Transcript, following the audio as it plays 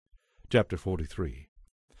Chapter 43.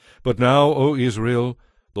 But now, O Israel,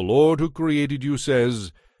 the Lord who created you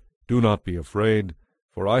says, Do not be afraid,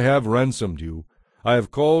 for I have ransomed you. I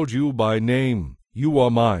have called you by name. You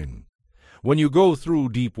are mine. When you go through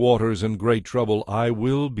deep waters and great trouble, I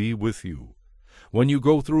will be with you. When you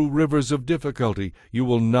go through rivers of difficulty, you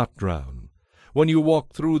will not drown. When you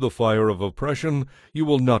walk through the fire of oppression, you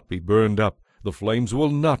will not be burned up. The flames will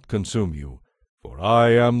not consume you. For I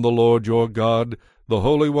am the Lord your God, the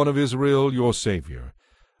Holy One of Israel, your Savior.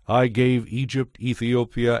 I gave Egypt,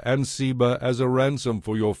 Ethiopia, and Seba as a ransom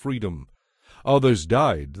for your freedom. Others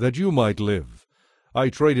died that you might live. I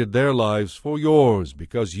traded their lives for yours,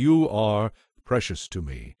 because you are precious to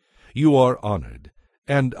me. You are honored,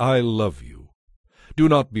 and I love you. Do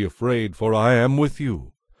not be afraid, for I am with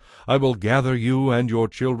you. I will gather you and your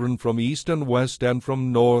children from east and west and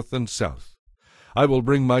from north and south. I will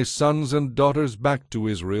bring my sons and daughters back to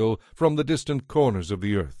Israel from the distant corners of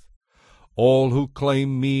the earth. All who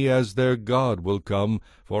claim me as their God will come,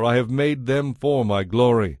 for I have made them for my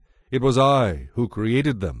glory. It was I who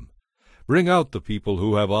created them. Bring out the people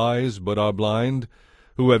who have eyes but are blind,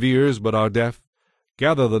 who have ears but are deaf.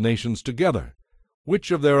 Gather the nations together.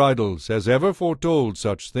 Which of their idols has ever foretold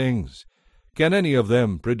such things? Can any of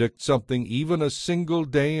them predict something even a single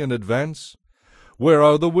day in advance? Where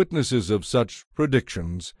are the witnesses of such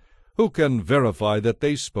predictions? Who can verify that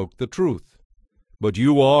they spoke the truth? But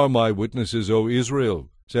you are my witnesses, O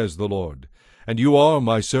Israel, says the Lord, and you are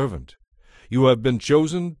my servant. You have been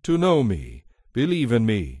chosen to know me. Believe in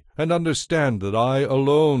me, and understand that I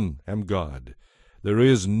alone am God. There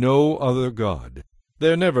is no other God.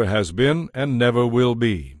 There never has been, and never will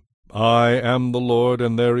be. I am the Lord,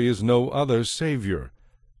 and there is no other Savior.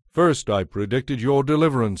 First I predicted your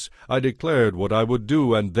deliverance. I declared what I would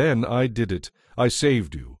do, and then I did it. I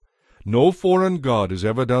saved you. No foreign God has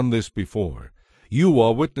ever done this before. You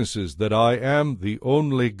are witnesses that I am the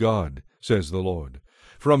only God, says the Lord.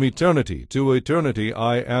 From eternity to eternity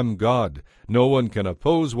I am God. No one can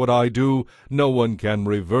oppose what I do. No one can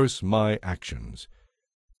reverse my actions.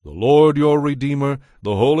 The Lord your Redeemer,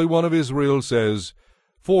 the Holy One of Israel, says,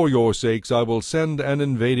 For your sakes I will send an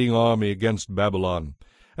invading army against Babylon,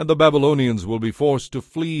 and the Babylonians will be forced to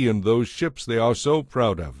flee in those ships they are so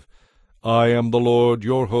proud of. I am the Lord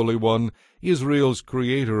your Holy One, Israel's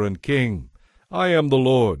Creator and King. I am the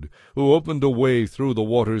Lord, who opened a way through the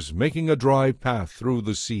waters, making a dry path through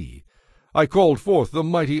the sea. I called forth the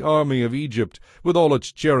mighty army of Egypt, with all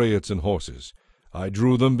its chariots and horses. I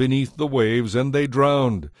drew them beneath the waves, and they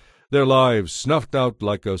drowned, their lives snuffed out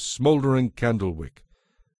like a smoldering candle-wick.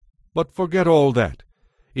 But forget all that.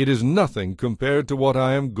 It is nothing compared to what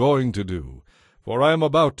I am going to do, for I am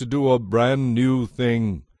about to do a brand new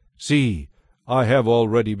thing. See, I have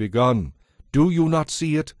already begun. Do you not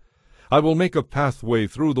see it? I will make a pathway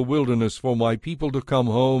through the wilderness for my people to come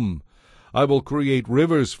home. I will create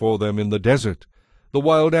rivers for them in the desert. The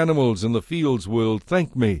wild animals in the fields will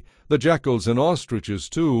thank me, the jackals and ostriches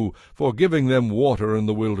too, for giving them water in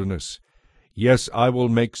the wilderness. Yes, I will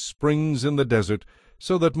make springs in the desert,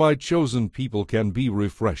 so that my chosen people can be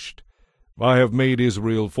refreshed. I have made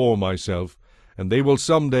Israel for myself, and they will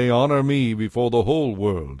someday honor me before the whole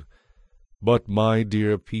world. But, my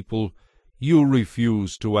dear people, you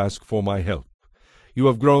refuse to ask for my help. You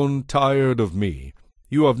have grown tired of me.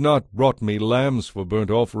 You have not brought me lambs for burnt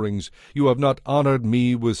offerings. You have not honored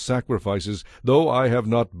me with sacrifices, though I have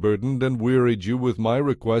not burdened and wearied you with my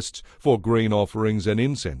requests for grain offerings and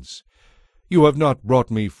incense. You have not brought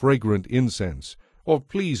me fragrant incense, or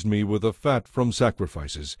pleased me with the fat from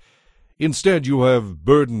sacrifices. Instead you have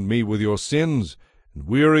burdened me with your sins, and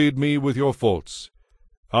wearied me with your faults.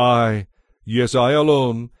 I, yes, I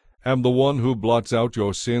alone, am the one who blots out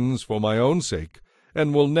your sins for my own sake,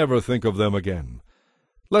 and will never think of them again.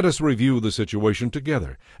 Let us review the situation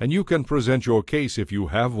together, and you can present your case if you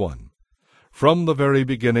have one. From the very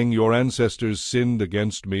beginning your ancestors sinned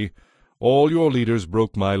against me. All your leaders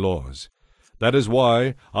broke my laws. That is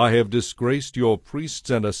why I have disgraced your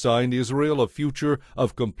priests and assigned Israel a future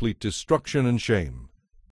of complete destruction and shame.